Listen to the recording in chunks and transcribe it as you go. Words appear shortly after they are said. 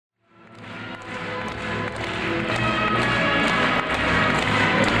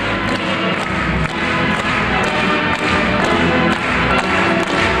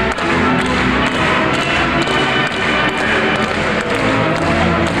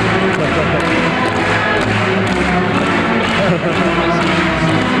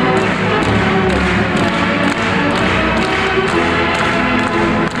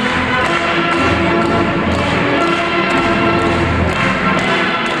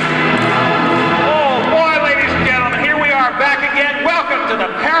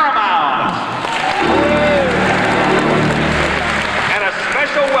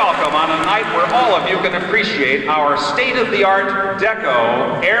our state-of-the-art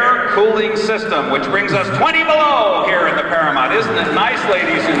Deco air cooling system, which brings us 20 below here in the Paramount. Isn't it nice,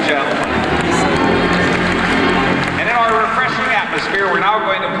 ladies and gentlemen? And in our refreshing atmosphere, we're now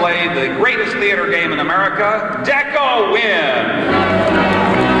going to play the greatest theater game in America, Deco-Win.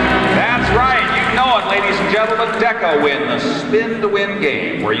 That's right, you know it, ladies and gentlemen, Deco-Win, the spin-to-win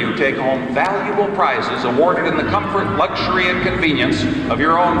game, where you take home valuable prizes awarded in the comfort, luxury, and convenience of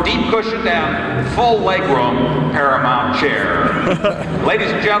your own deep-cushioned and full legroom Paramount chair.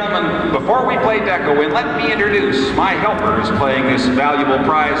 Ladies and gentlemen, before we play Deco-Win, let me introduce my helpers playing this valuable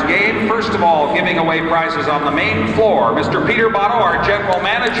prize game. First of all, giving away prizes on the main floor, Mr. Peter Botto, our general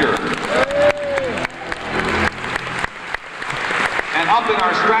manager. And up in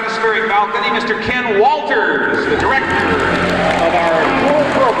our stratospheric balcony, Mr. Ken Walters, the director of our whole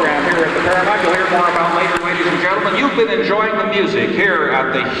program here at the Paramount. You'll hear more about later, ladies and gentlemen. You've been enjoying the music here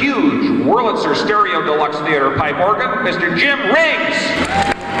at the huge Wurlitzer Stereo Deluxe Theater pipe organ, Mr. Jim Riggs.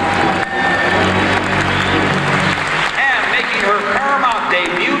 And making her Paramount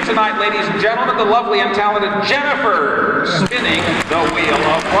debut tonight, ladies and gentlemen, the lovely and talented Jennifer, spinning the Wheel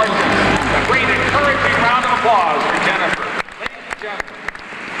of Fortune. A great encouraging round of applause for Jennifer.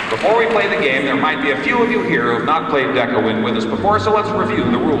 Before we play the game, there might be a few of you here who have not played Deco-Win with us before, so let's review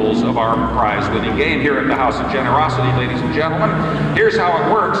the rules of our prize-winning game here at the House of Generosity, ladies and gentlemen. Here's how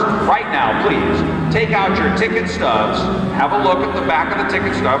it works. Right now, please, take out your ticket stubs, have a look at the back of the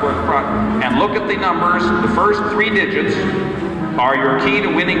ticket stub or the front, and look at the numbers. The first 3 digits are your key to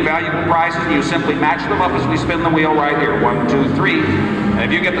winning valuable prizes. You simply match them up as we spin the wheel right here. 1, 2, 3. And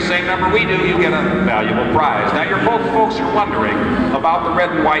if you get the same number we do, you get a valuable prize. Now, your folks are wondering about the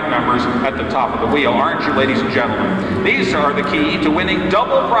red and white numbers at the top of the wheel, aren't you, ladies and gentlemen? These are the key to winning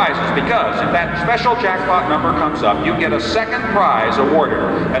double prizes, because if that special jackpot number comes up, you get a second prize awarded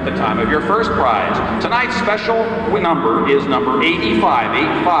at the time of your first prize. Tonight's special number is number 85,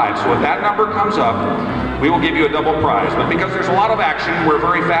 85. So if that number comes up, we will give you a double prize. But because there's a lot of action, we're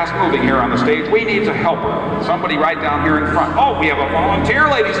very fast moving here on the stage, we need a helper. Somebody right down here in front. Oh, we have a volunteer,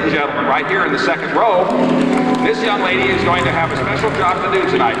 ladies and gentlemen, right here in the second row. This young lady is going to have a special job to do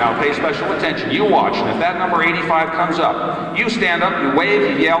tonight. Now pay special attention. You watch, and if that number 85 comes up, you stand up, you wave,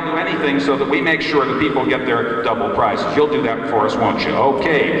 you yell, do anything so that we make sure that people get their double prizes. You'll do that for us, won't you?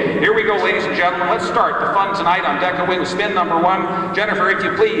 Okay, here we go, ladies and gentlemen. Let's start the fun tonight on Deco-Win with spin number 1. Jennifer, if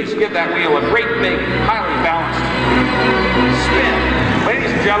you please, give that wheel a great big, highly balanced spin.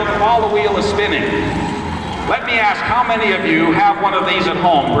 Ladies and gentlemen, while the wheel is spinning, let me ask, how many of you have one of these at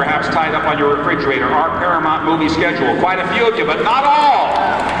home, perhaps tied up on your refrigerator, our Paramount movie schedule? Quite a few of you, but not all.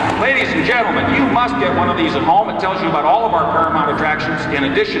 Ladies and gentlemen, you must get one of these at home. It tells you about all of our Paramount attractions in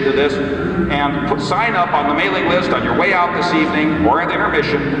addition to this. And sign up on the mailing list on your way out this evening or at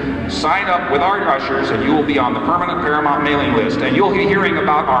intermission. Sign up with our ushers and you will be on the permanent Paramount mailing list. And you'll be hearing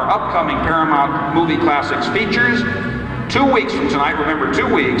about our upcoming Paramount Movie Classics features. 2 weeks from tonight, remember, 2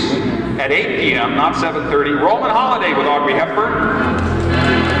 weeks, at 8 p.m., not 7:30, Roman Holiday with Audrey Hepburn.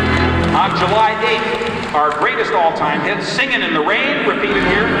 On July 8th, our greatest all-time hit, Singin' in the Rain, repeated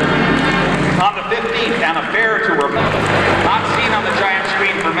here. On the 15th, An Affair to Remember, not seen on the giant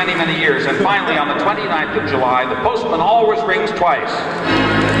screen for many, many years. And finally, on the 29th of July, The Postman Always Rings Twice.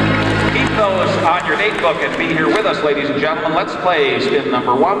 Keep those on your date book and be here with us, ladies and gentlemen. Let's play spin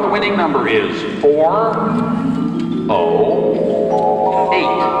number 1. The winning number is 408.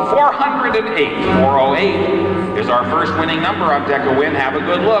 408. 408 is our first winning number on Deco-Win. Have a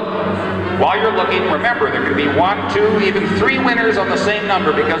good look. While you're looking, remember, there could be 1, 2, even 3 winners on the same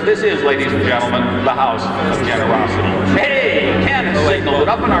number, because this is, ladies and gentlemen, the House of Generosity. Hey, Ken has signaled that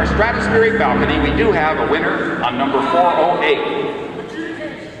up in our stratospheric balcony, we do have a winner on number 408.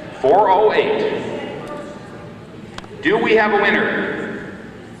 408. Do we have a winner?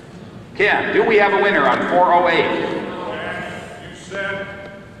 Ken, do we have a winner on 408? You said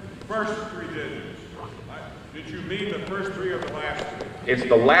first 3 digits. Did you mean the first 3 or the last 3? It's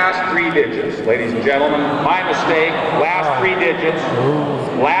the last 3 digits, ladies and gentlemen. My mistake. Last 3 digits.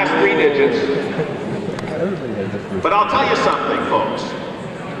 Last 3 digits. But I'll tell you something, folks.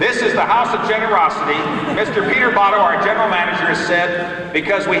 This is the House of Generosity. Mr. Peter Botto, our general manager, has said,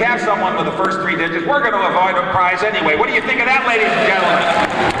 because we have someone with the first 3 digits, we're going to avoid a prize anyway. What do you think of that, ladies and gentlemen?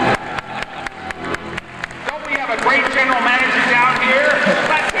 Don't we have a great general manager down here?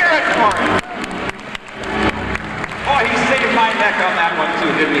 Let's hear it for him. Oh, he saved my neck on that one too,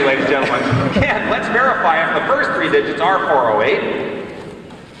 didn't he, ladies and gentlemen? Ken, let's verify if the first 3 digits are 408.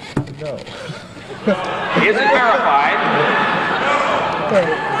 No. Is it verified?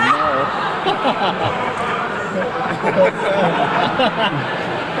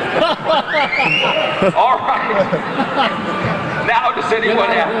 All right. Now, does anyone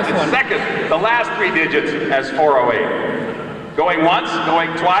have the second, the last three digits as 408? Going once,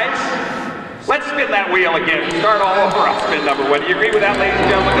 going twice? Let's spin that wheel again. Start all over on spin number one. Do you agree with that, ladies and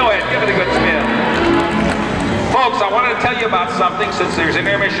gentlemen? Go ahead, give it a good spin. Folks, I wanted to tell you about something since there's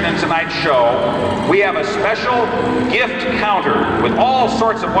intermission in tonight's show. We have a special gift counter with all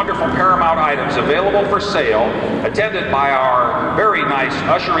sorts of wonderful Paramount items available for sale, attended by our very nice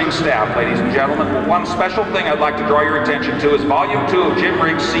ushering staff, ladies and gentlemen. One special thing I'd like to draw your attention to is Volume 2 of Jim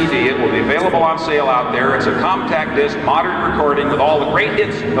Riggs' CD. It will be available on sale out there. It's a compact disc, modern recording with all the great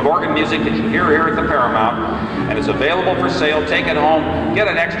hits of organ music that you hear here at the Paramount. And it's available for sale. Take it home, get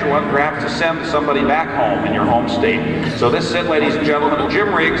an extra one perhaps to send to somebody back home in your home state. So this is it, ladies and gentlemen, of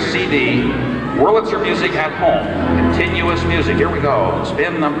Jim Riggs' CD, Wurlitzer Music at Home. Continuous music. Here we go.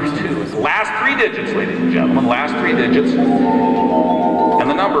 Spin number 2. It's the last three digits, ladies and gentlemen. Last three digits. And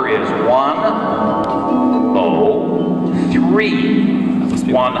the number is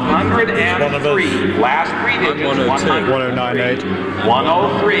 103. 103. Last three digits. 1098.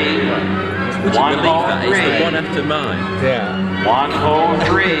 103. Would you believe that? It's the one 103. after mine. Yeah.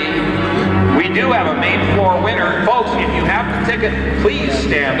 103. We do have a main floor winner. Folks, if you have the ticket, please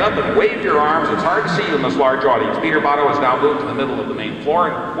stand up and wave your arms. It's hard to see you in this large audience. Peter Botto has now moved to the middle of the main floor.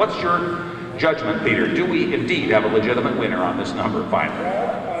 And what's your judgment, Peter? Do we indeed have a legitimate winner on this number, finally?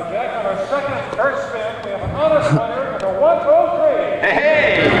 Jack, on our second first spin, we have an honest winner at a 103.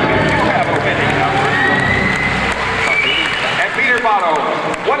 Hey, we do have a winning number. And Peter Botto,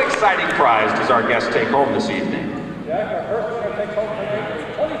 what exciting prize does our guest take home this evening? Jack, our first winner takes home tonight a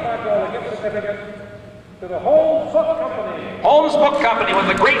 $25 gift certificate to the Holmes Book Company. Holmes Book Company, one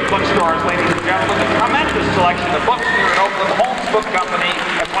of the great bookstores, ladies and gentlemen. A tremendous selection of books here in Oakland. Holmes Book Company,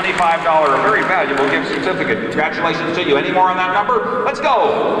 a $25, a very valuable gift certificate. Congratulations to you. Any more on that number? Let's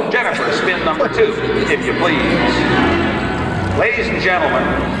go. Jennifer, spin number 2, if you please. Ladies and gentlemen,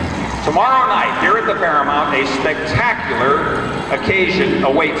 tomorrow night here at the Paramount, a spectacular occasion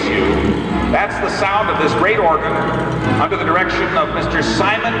awaits you. That's the sound of this great organ under the direction of Mr.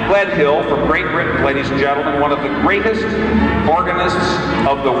 Simon Gledhill from Great Britain, ladies and gentlemen, one of the greatest organists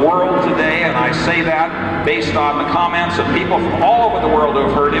of the world today, and I say that based on the comments of people from all over the world who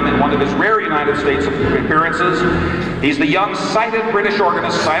have heard him in one of his rare United States appearances. He's the young, sighted British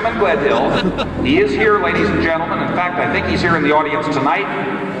organist Simon Gledhill. He is here, ladies and gentlemen. In fact, I think he's here in the audience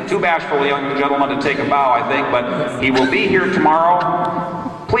tonight. Too bashful a young gentleman to take a bow, I think, but he will be here tomorrow.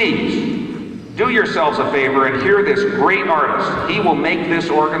 Please, do yourselves a favor and hear this great artist. He will make this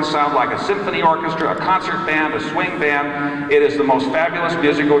organ sound like a symphony orchestra, a concert band, a swing band. It is the most fabulous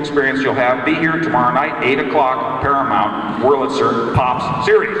musical experience you'll have. Be here tomorrow night, 8 o'clock, Paramount, Wurlitzer Pops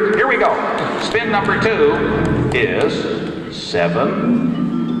Series. Here we go. Spin number 2 is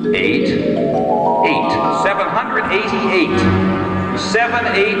 788. 788.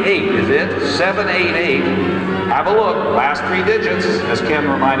 788 is it? 788. Have a look. Last three digits, as Ken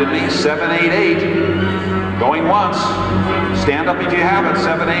reminded me. 788. Going once. Stand up if you have it.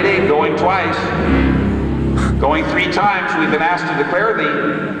 788. Going twice. Going 3 times. We've been asked to declare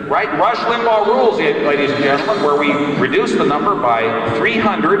the Rush Limbaugh rules, ladies and gentlemen, where we reduce the number by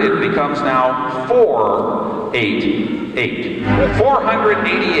 300. It becomes now 488.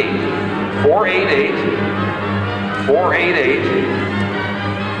 488. 488. 488.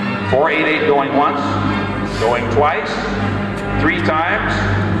 488 going once, going twice, 3 times.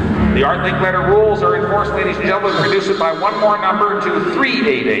 The Art Linkletter rules are enforced, ladies and gentlemen. Reduce it by 1 more number to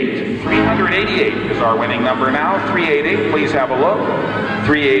 388. 388 is our winning number now. 388, please have a look.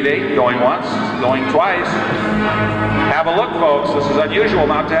 388 going once, going twice. Have a look, folks. This is unusual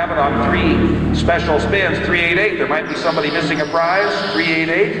not to have it on 3 special spins. 388, there might be somebody missing a prize.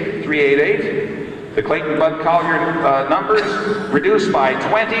 388, 388. The Clayton Bud Collier numbers reduced by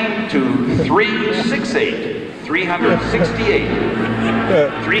 20 to 368. 368.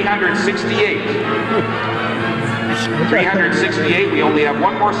 368. 368. We only have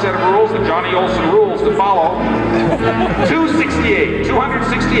 1 more set of rules, the Johnny Olson rules to follow. 268.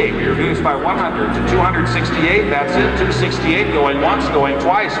 268. We reduced by 100 to 268. That's it. 268. Going once, going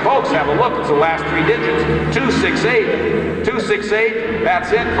twice. Folks, have a look. It's the last 3 digits. 268. 268.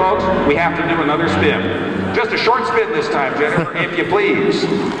 That's it, folks. We have to do another spin. Just a short spin this time, Jennifer, if you please.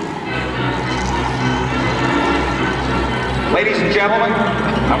 Ladies and gentlemen,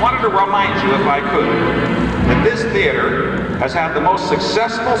 I wanted to remind you, if I could, that this theater has had the most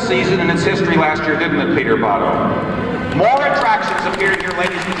successful season in its history last year, didn't it, Peter Botto? More attractions appeared here,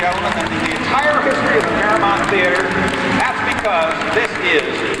 ladies and gentlemen, than in the entire history of the Paramount Theater. That's because because this is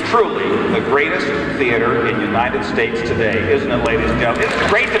truly the greatest theater in the United States today, isn't it, ladies and gentlemen? Isn't it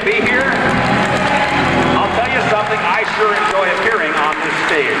great to be here? I'll tell you something, I sure enjoy appearing on this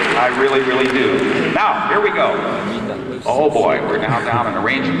stage. I really, really do. Now, here we go. Oh boy, we're now down in a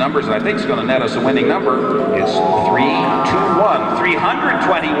range of numbers that I think is going to net us a winning number. It's 321,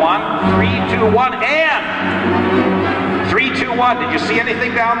 321, 321, and 321. Did you see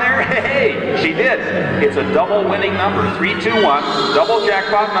anything down there? Hey, she did. It's a double winning number. 321, double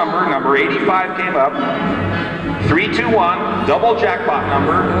jackpot number. Number 85 came up. 321, double jackpot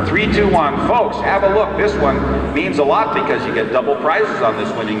number. 321. Folks, have a look. This one means a lot because you get double prizes on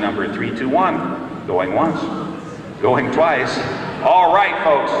this winning number. 321. Going once. Going twice. All right,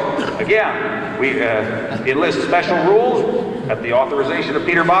 folks. Again, we enlist special rules at the authorization of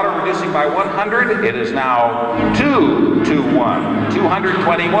Peter Botto, reducing by 100. It is now 221,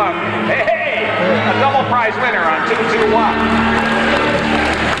 221. Hey, a double prize winner on 221.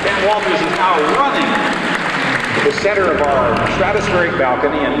 Ken Walters is now running to the center of our stratospheric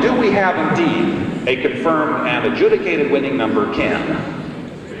balcony, and do we have indeed a confirmed and adjudicated winning number, Ken?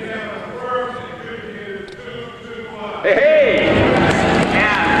 Hey!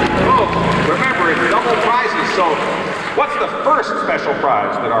 And, folks, remember, it's double prizes, so what's the first special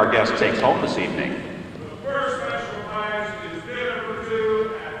prize that our guest takes home this evening? The first special prize is dinner for two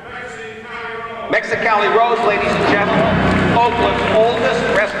at Mexicali Rose. Mexicali Rose, ladies and gentlemen, Oakland's oldest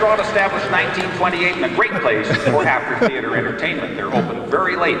restaurant, established 1928, and a great place for after-theater entertainment. They're open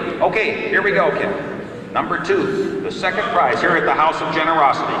very late. Okay, here we go, Ken. Number 2, the second prize here at the House of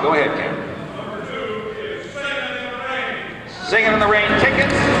Generosity. Go ahead, Ken. Singing in the Rain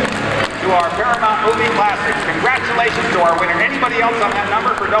tickets to our Paramount Movie Classics. Congratulations to our winner. Anybody else on that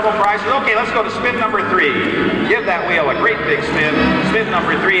number for double prizes? Okay, let's go to spin number 3. Give that wheel a great big spin. Spin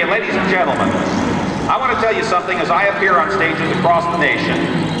number 3. And ladies and gentlemen, I want to tell you something as I appear on stages across the nation,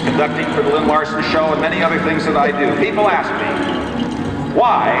 conducting for the Lynn Larson Show and many other things that I do. People ask me,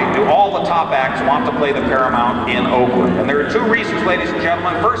 why do all the top acts want to play the Paramount in Oakland? And there are 2 reasons, ladies and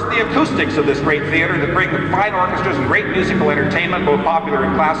gentlemen. First, the acoustics of this great theater that bring fine orchestras and great musical entertainment, both popular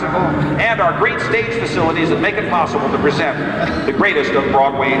and classical, and our great stage facilities that make it possible to present the greatest of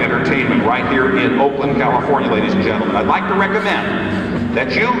Broadway entertainment right here in Oakland, California, ladies and gentlemen. I'd like to recommend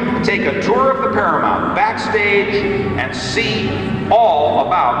that you take a tour of the Paramount backstage and see all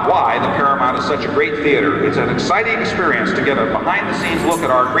about why the Paramount is such a great theater. It's an exciting experience to get a behind-the-scenes look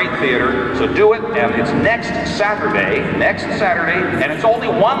at our great theater, so do it, and it's next Saturday, and it's only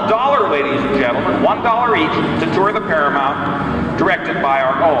 $1, ladies and gentlemen, $1 each to tour the Paramount, directed by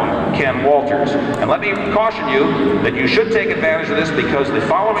our own Ken Walters. And let me caution you that you should take advantage of this because the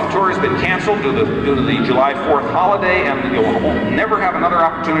following tour has been canceled due to the July 4th holiday, and you'll never have another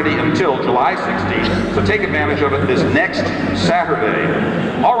opportunity until July 16th. So take advantage of it this next Saturday.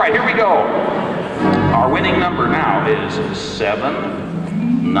 All right, here we go. Our winning number now is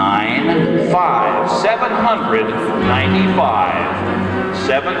 795. 795.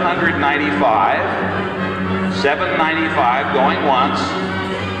 795. 795 going once.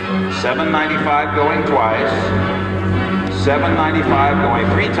 795 going twice. 795 going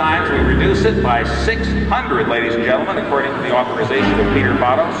 3 times. We reduce it by 600, ladies and gentlemen, according to the authorization of Peter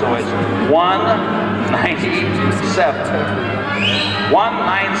Botto. So it's 197.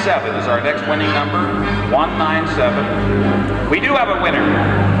 197 is our next winning number. 197. We do have a winner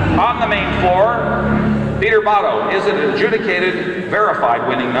on the main floor. Peter Botto, is it an adjudicated, verified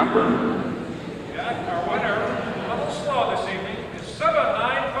winning number? Our winner, a little slow this evening, is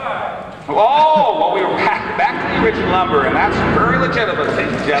 795. Oh, well, we were back to the original number, and that's very legitimate,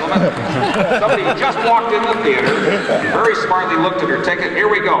 ladies and gentlemen. Somebody just walked in the theater, very smartly looked at her ticket. Here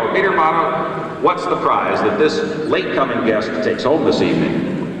we go. Peter Botto, what's the prize that this late-coming guest takes home this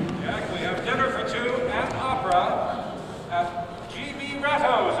evening? Jack, we have dinner for 2 and opera at G.B.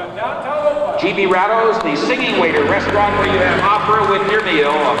 Ratto's in downtown Oakland. G.B. Ratto's, the singing waiter restaurant where you have opera with your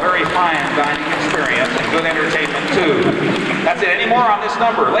meal, a very fine dining experience and good entertainment too. That's it. Any more on this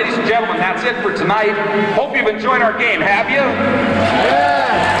number? Ladies and gentlemen, that's it for tonight. Hope you've enjoyed our game, have you? Yeah.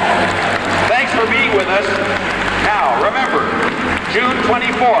 Thanks for being with us. Now, remember, June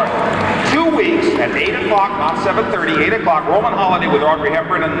 24th, 2 weeks at 8 o'clock, not 7:30, 8 o'clock, Roman Holiday with Audrey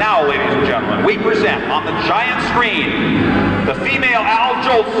Hepburn. And now, ladies and gentlemen, we present on the giant screen the female Al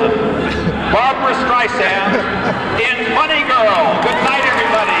Jolson, Barbara Streisand in Funny Girl. Good night.